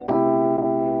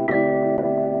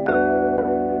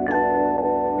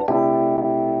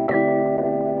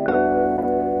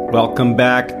Welcome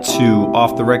back to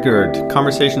Off the Record,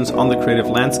 conversations on the creative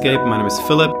landscape. My name is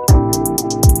Philip.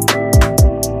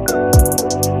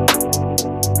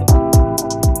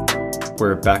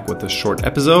 We're back with a short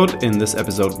episode. In this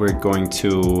episode, we're going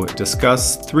to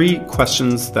discuss 3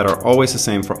 questions that are always the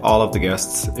same for all of the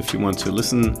guests. If you want to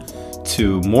listen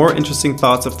to more interesting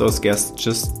thoughts of those guests,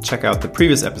 just check out the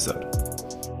previous episode.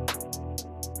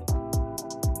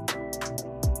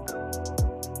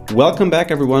 Welcome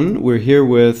back, everyone. We're here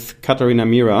with Katarina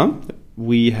Mira.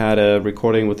 We had a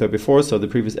recording with her before, so the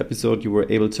previous episode you were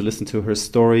able to listen to her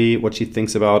story, what she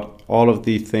thinks about all of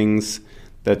the things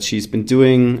that she's been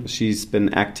doing. She's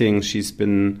been acting, she's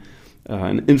been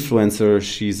an influencer,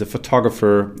 she's a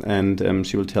photographer, and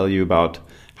she will tell you about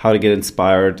how to get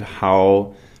inspired,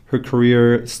 how her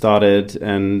career started,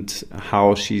 and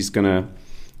how she's gonna,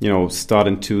 start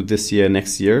into this year,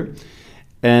 next year.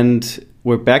 And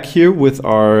we're back here with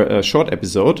our short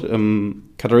episode.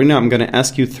 Katarina, I'm going to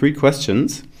ask you 3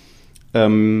 questions.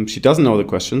 She doesn't know the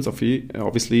questions,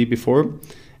 obviously, before.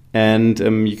 And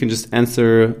you can just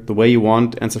answer the way you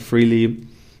want, answer freely.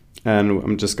 And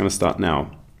I'm just going to start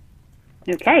now.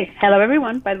 Okay. Hello,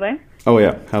 everyone, by the way. Oh,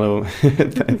 yeah. Hello.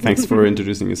 Thanks for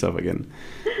introducing yourself again.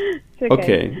 It's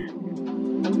okay.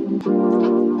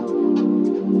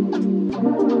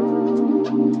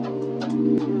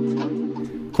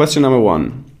 Question number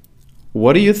 1.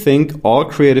 What do you think all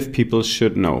creative people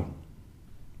should know?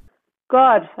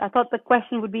 God, I thought the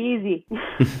question would be easy.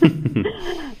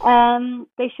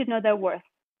 They should know their worth.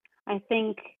 I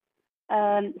think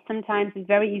sometimes it's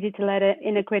very easy to let an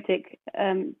inner critic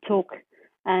talk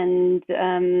and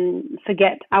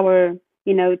forget our,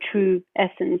 true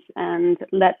essence and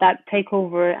let that take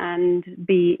over and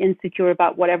be insecure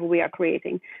about whatever we are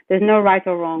creating. There's no right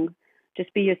or wrong.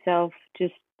 Just be yourself.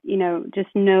 Just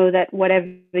know that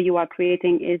whatever you are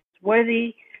creating is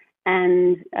worthy,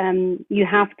 and you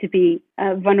have to be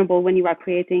vulnerable when you are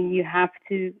creating. You have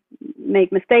to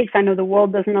make mistakes. I know the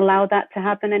world doesn't allow that to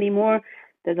happen anymore.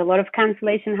 There's a lot of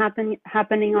cancellation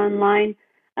happening online,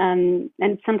 and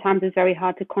sometimes it's very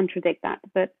hard to contradict that.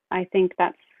 But I think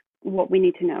that's what we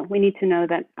need to know. We need to know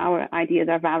that our ideas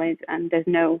are valid, and there's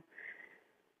no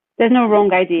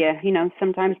wrong idea.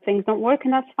 Sometimes things don't work,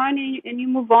 and that's fine, and you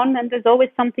move on, and there's always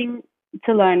something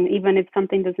to learn, even if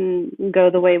something doesn't go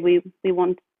the way we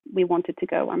want it to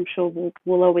go. I'm sure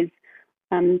we'll always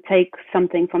take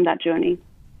something from that journey.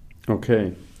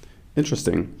 Okay,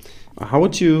 interesting. How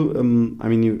would you,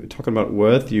 you talking about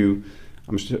worth,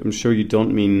 I'm sure you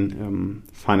don't mean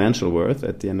financial worth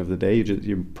at the end of the day.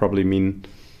 You probably mean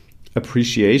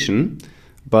appreciation,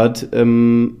 but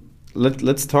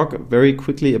Let's talk very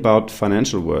quickly about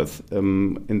financial worth.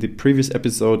 In the previous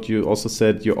episode, you also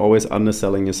said you're always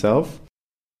underselling yourself.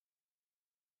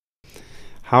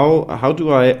 How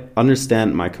do I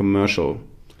understand my commercial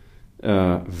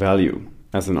value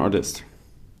as an artist?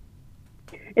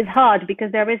 It's hard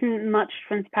because there isn't much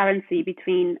transparency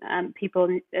between people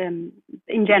in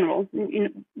general.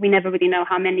 We never really know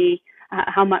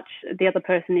how much the other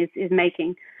person is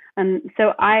making.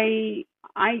 So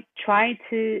I try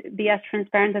to be as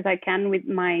transparent as I can with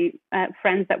my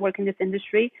friends that work in this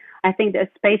industry. I think there's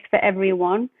space for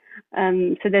everyone.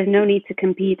 So there's no need to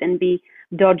compete and be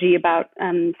dodgy about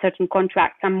certain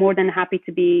contracts. I'm more than happy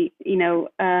to be,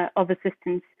 of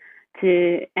assistance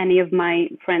to any of my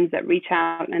friends that reach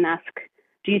out and ask,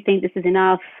 do you think this is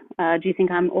enough? Do you think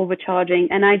I'm overcharging?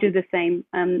 And I do the same.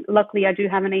 Luckily, I do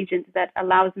have an agent that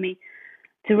allows me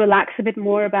to relax a bit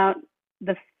more about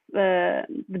the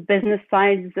business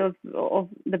sides of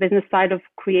the business side of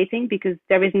creating, because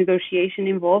there is negotiation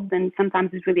involved, and sometimes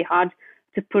it's really hard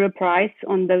to put a price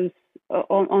on those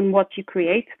on what you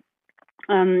create,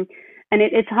 and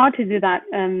it's hard to do that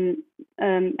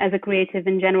as a creative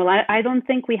in general. I don't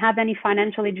think we have any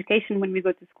financial education when we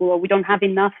go to school, or we don't have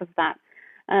enough of that,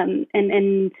 and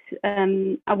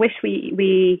I wish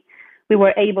we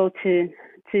were able to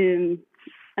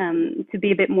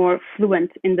be a bit more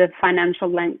fluent in the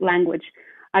financial language.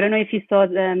 I don't know if you saw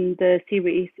the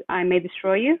series I May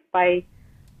Destroy You by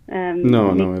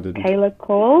No, I didn't. Kayla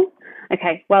Cole.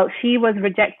 Okay, well, she was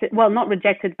rejected. Well, not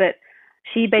rejected, but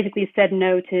she basically said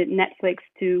no to Netflix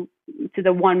to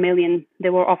the 1 million they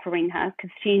were offering her,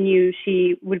 because she knew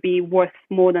she would be worth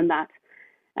more than that.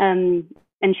 And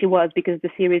she was, because the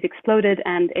series exploded,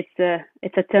 and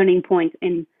it's a turning point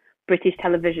in British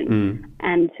television,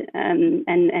 and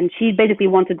she basically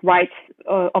wanted rights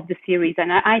of the series,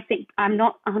 and I think, I'm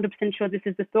not 100% sure this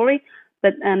is the story,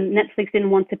 but Netflix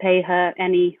didn't want to pay her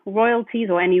any royalties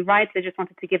or any rights. They just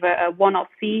wanted to give her a one-off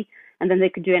fee and then they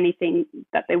could do anything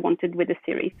that they wanted with the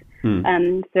series.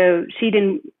 So she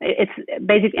didn't. It's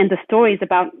basically, and the story is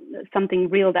about something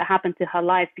real that happened to her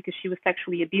life because she was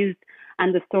sexually abused,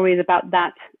 and the story is about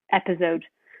that episode.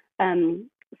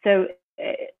 So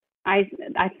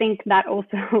I think that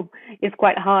also is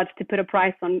quite hard to put a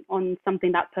price on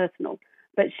something that personal.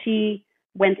 But she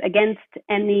went against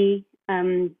any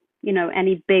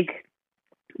any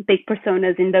big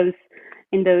personas in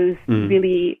those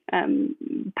really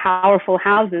powerful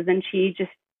houses, and she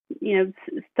just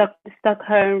stuck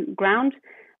her ground.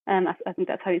 I think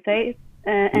that's how you say it.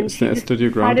 And she stood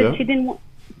your ground. Yeah. She didn't.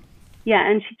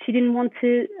 And she didn't want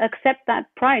to accept that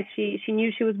price. She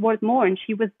knew she was worth more, and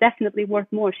she was definitely worth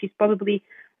more. She's probably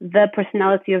the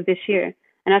personality of this year,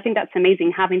 and I think that's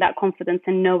amazing, having that confidence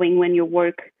and knowing when your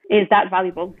work is that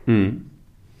valuable.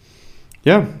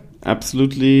 Yeah,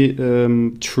 absolutely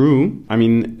true. I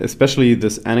mean, especially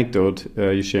this anecdote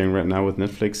you're sharing right now with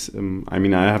Netflix. I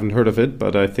mean, I haven't heard of it,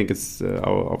 but I think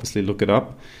I'll obviously look it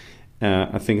up.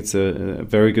 I think it's a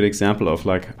very good example of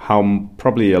like how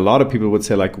probably a lot of people would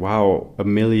say like, wow,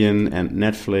 1 million and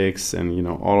Netflix and,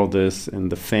 all of this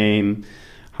and the fame,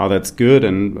 how that's good.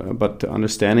 But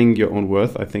understanding your own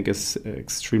worth, I think is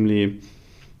extremely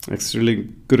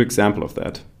good example of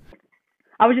that.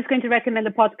 I was just going to recommend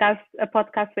a podcast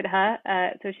with her.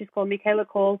 So she's called Michaela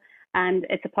Cole, and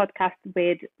it's a podcast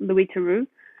with Louis Theroux,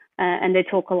 and they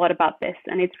talk a lot about this,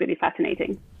 and it's really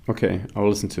fascinating. Okay, I'll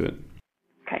listen to it.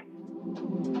 Okay.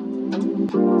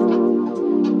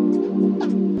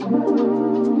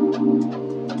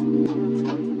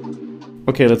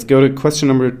 Okay, let's go to question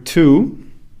number 2.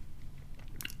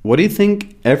 What do you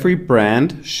think every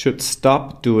brand should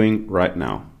stop doing right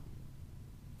now?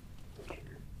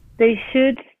 They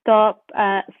should stop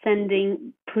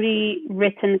sending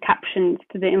pre-written captions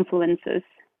to the influencers.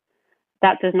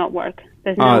 That does not work.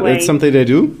 There's no way. It's something they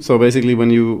do? So basically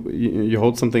when you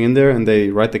hold something in there and they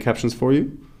write the captions for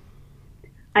you?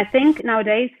 I think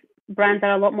nowadays brands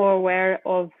are a lot more aware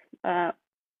of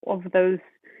those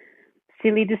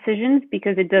silly decisions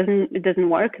because it doesn't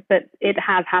work, but it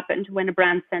has happened when a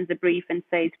brand sends a brief and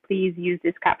says, please use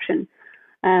this caption.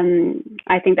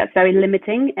 I think that's very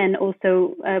limiting and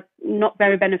also not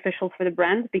very beneficial for the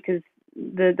brand because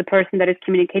the person that is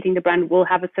communicating the brand will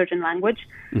have a certain language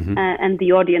and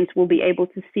the audience will be able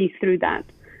to see through that.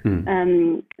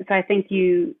 So I think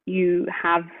you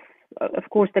have, of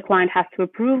course, the client has to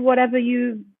approve whatever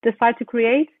you decide to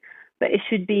create, but it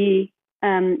should be,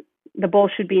 the ball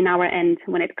should be in our end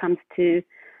when it comes to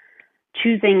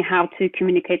choosing how to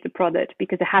communicate the product,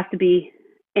 because it has to be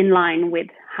in line with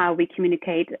how we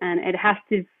communicate and it has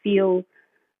to feel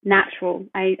natural.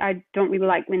 I don't really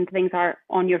like when things are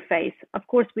on your face. Of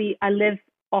course, I live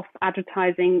off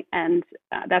advertising and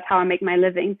that's how I make my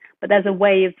living, but there's a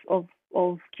way of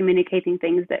communicating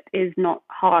things that is not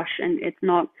harsh and it's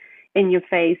not in your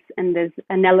face, and there's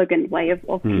an elegant way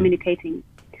of communicating.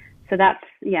 So that's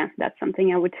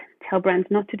something I would tell brands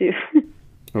not to do.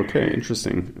 Okay,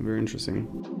 interesting. Very interesting.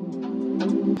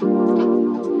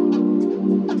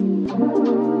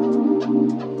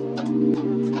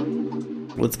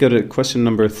 Let's go to question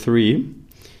number 3.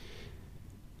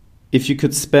 If you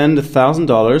could spend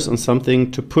 $1,000 on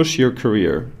something to push your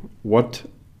career, what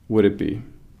would it be?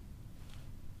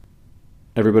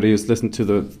 Everybody who's listened to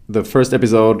the first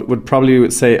episode would probably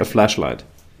say a flashlight.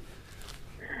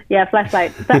 Yeah,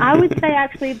 flashlight. But I would say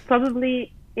actually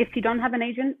probably, if you don't have an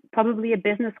agent, probably a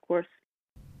business course.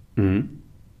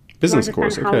 Business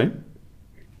course, okay.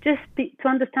 To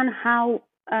understand how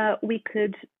we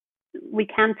can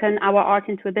turn our art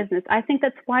into a business. I think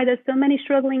that's why there's so many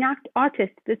struggling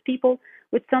artists. There's people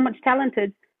with so much talent,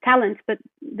 but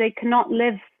they cannot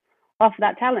live off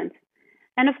that talent.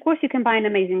 And of course, you can buy an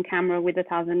amazing camera with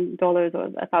 $1,000 or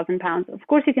 £1,000. Of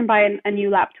course, you can buy a new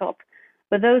laptop.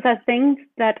 But those are things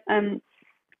that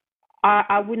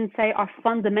I wouldn't say are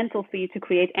fundamental for you to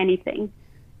create anything.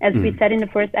 As we said in the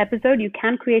first episode, you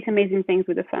can create amazing things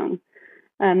with a phone.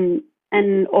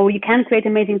 Or you can create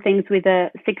amazing things with a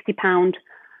 £60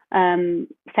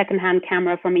 secondhand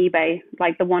camera from eBay,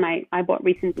 like the one I bought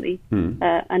recently,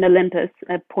 an Olympus,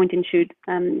 a point and shoot.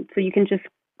 So you can just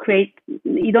create,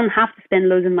 you don't have to spend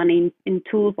loads of money in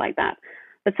tools like that.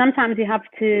 But sometimes you have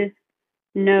to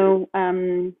know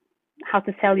how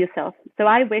to sell yourself. So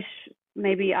I wish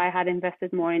maybe I had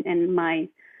invested more in my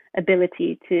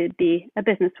ability to be a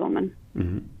businesswoman.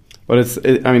 But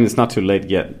it's not too late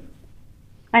yet.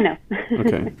 I know.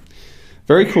 Okay.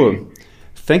 Very cool.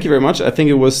 Thank you very much. I think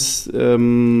it was,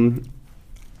 you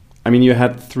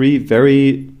had 3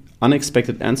 very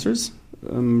unexpected answers.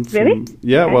 Really?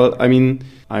 Yeah, okay. Well,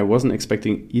 I wasn't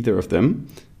expecting either of them.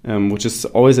 which is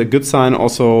always a good sign.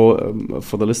 Also,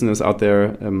 for the listeners out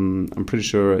there, I'm pretty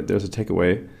sure there's a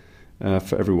takeaway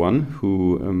for everyone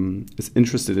who is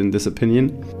interested in this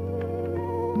opinion.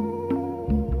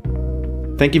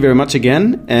 Thank you very much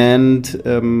again. And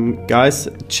guys,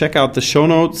 check out the show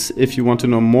notes if you want to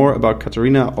know more about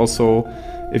Katharina. Also,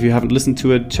 if you haven't listened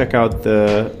to it, check out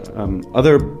the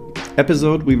other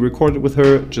episode we recorded with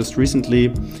her just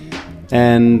recently.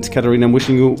 And Katharina, I'm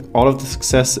wishing you all of the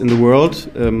success in the world.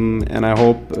 And I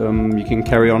hope you can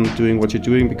carry on doing what you're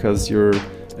doing, because you're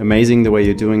amazing the way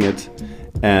you're doing it.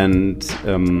 And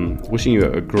wishing you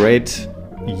a great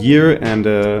year and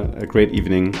a great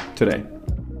evening today.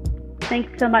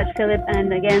 Thanks so much, Philip.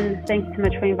 And again, thanks so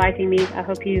much for inviting me. I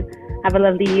hope you have a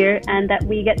lovely year and that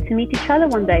we get to meet each other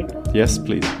one day. Yes,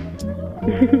 please.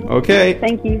 Okay.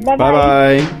 Thank you. Bye-bye.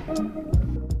 Bye-bye.